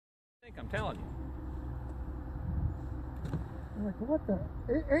I'm telling you. I'm like, what the?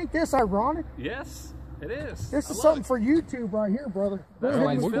 Ain't this ironic? Yes, it is. This is something for YouTube right here, brother.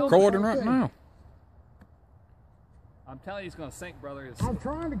 We're recording right now. I'm telling you, he's going to sink, brother. I'm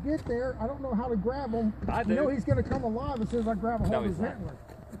trying to get there. I don't know how to grab him. I do. You know he's going to come alive as soon as I grab a hold of his he's not. antler.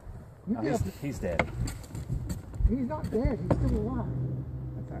 No, he's dead. He's not dead. He's still alive.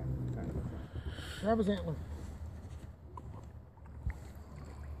 That's all right. Grab his antler.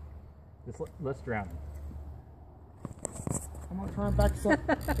 Let's drown him. I'm going to try and back this up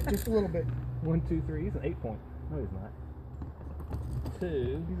just a little bit. 1, 2, 3. He's an 8 point. No, he's not.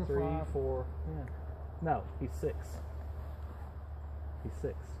 2, He's a 3, 5. 4. Yeah. No, he's 6. He's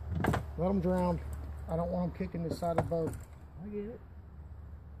 6. Let him drown. I don't want him kicking this side of the boat. I get it.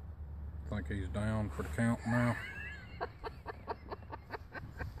 I think he's down for the count now.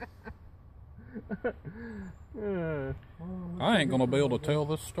 I ain't gonna be able to tell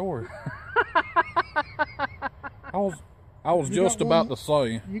this story. I was just about to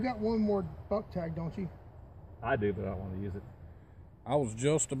say. You got one more buck tag, don't you? I do, but I don't want to use it. I was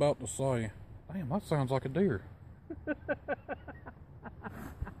just about to say. Damn, that sounds like a deer.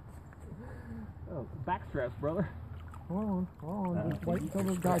 Oh, back straps, brother. Hold on. Just wait until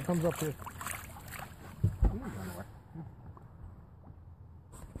this guy comes up here.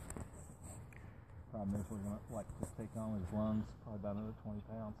 Problem is, we're gonna just take on his lungs, probably about another 20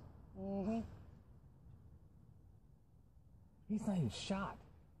 pounds. Mm-hmm. He's not even shot.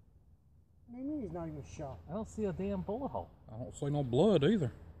 What do you mean he's not even shot? I don't see a damn bullet hole. I don't see no blood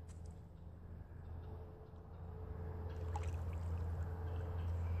either.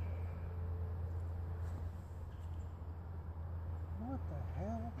 What the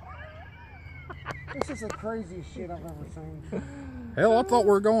hell? This is the craziest shit I've ever seen. Hell, I thought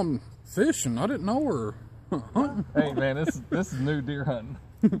we were going fishing. I didn't know we were hunting. Hey man, this is new deer hunting.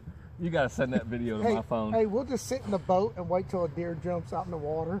 You gotta send that video to my phone. Hey, we'll just sit in the boat and wait till a deer jumps out in the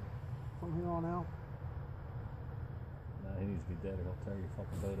water from here on out. No, he needs to be dead or he'll tear your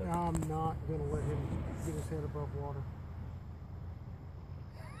fucking boat up. I'm not gonna let him get his head above water.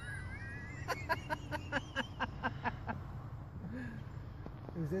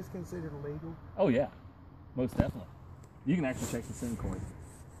 Is this considered illegal? Oh yeah, most definitely. You can actually check the SIM coin.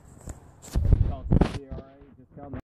 Call it the CRA, just tell them